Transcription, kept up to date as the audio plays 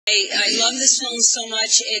I love this film so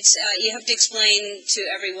much. It's you have to explain to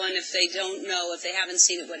everyone if they don't know, if they haven't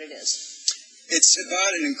seen it, what it is. It's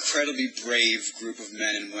about an incredibly brave group of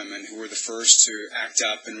men and women who were the first to act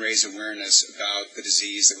up and raise awareness about the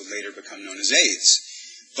disease that would later become known as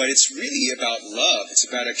AIDS. But it's really about love. It's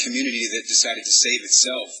about a community that decided to save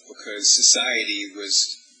itself because society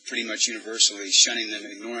was pretty much universally shunning them,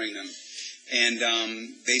 ignoring them. And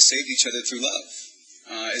they saved each other through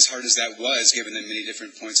love. As hard as that was, given the many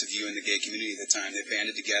different points of view in the gay community at the time, they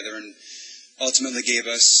banded together and ultimately gave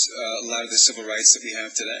us a lot of the civil rights that we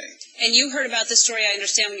have today. And you heard about this story, I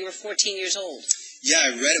understand, when you were 14 years old. Yeah, I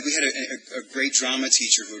read it. We had a great drama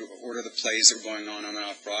teacher who would order the plays that were going on and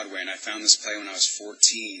off Broadway, and I found this play when I was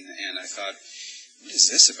 14, and I thought, what is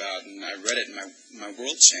this about? And I read it, and my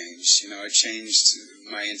world changed. You know, it changed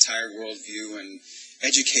my entire worldview and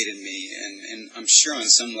educated me, and I'm sure on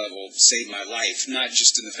some level saved my life, not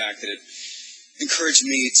just in the fact that it encouraged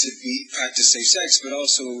me to practice safe sex, but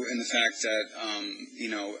also in the fact that,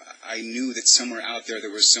 I knew that somewhere out there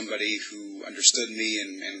was somebody who understood me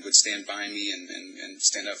and would stand by me and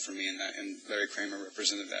stand up for me, and Larry Kramer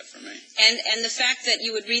represented that for me. And the fact that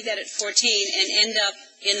you would read that at 14 and end up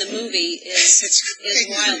in the movie is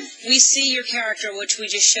wild. We see your character, which we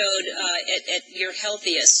just showed at your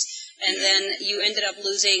healthiest. And then you ended up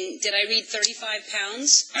losing, did I read 35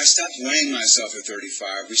 pounds? I stopped weighing myself at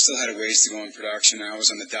 35. We still had a ways to go in production. I was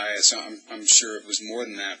on the diet, so I'm sure it was more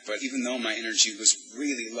than that. But even though my energy was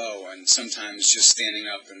really low, and sometimes just standing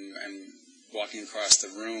up and walking across the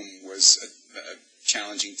room was a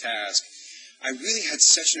challenging task, I really had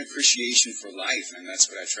such an appreciation for life, and that's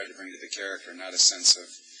what I tried to bring to the character, not a sense of,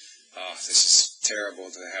 oh, this is terrible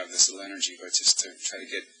to have this little energy, but just to try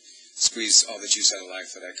to squeeze all the juice out of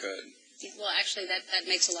life that I could. Well, actually, that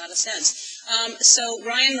makes a lot of sense. So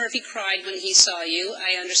Ryan Murphy cried when he saw you,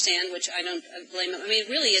 I understand, which I don't blame him. I mean, it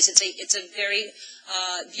really is. It's a very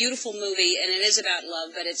beautiful movie, and it is about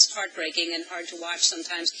love, but it's heartbreaking and hard to watch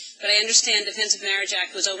sometimes. But I understand Defense of Marriage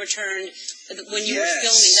Act was overturned when you were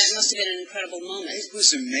filming. That must have been an incredible moment. It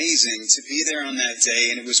was amazing to be there on that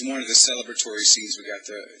day, and it was one of the celebratory scenes we got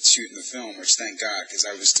to shoot in the film, which thank God, because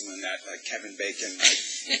I was doing that like Kevin Bacon, like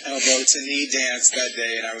elbow to knee dance that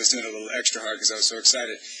day, and I was doing it a little extra hard because I was so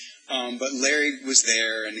excited. But Larry was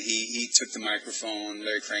there, and he took the microphone,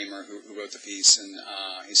 Larry Kramer, who wrote the piece, and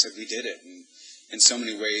he said, we did it. And in so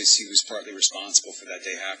many ways, he was partly responsible for that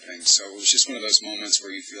day happening. So it was just one of those moments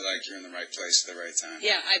where you feel like you're in the right place at the right time.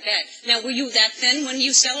 Yeah, I bet. Now, were you that thin when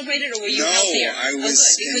you celebrated, or were you healthier? No, I was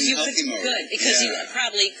in healthy mode. Good, because you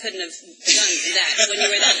probably couldn't have done that when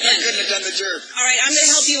you were that thin. I couldn't have done the jerk. All right, I'm going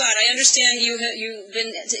to help you out. I understand you've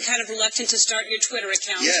been kind of reluctant to start your Twitter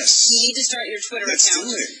account. Yes. You need to start your Twitter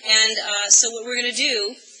account. Let's do it. And so what we're going to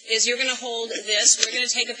do is you're going to hold this. We're going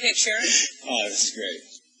to take a picture. Oh, this is great.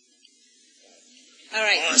 All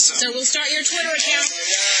right. Awesome. So we'll start your Twitter account. Oh,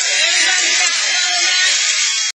 my God.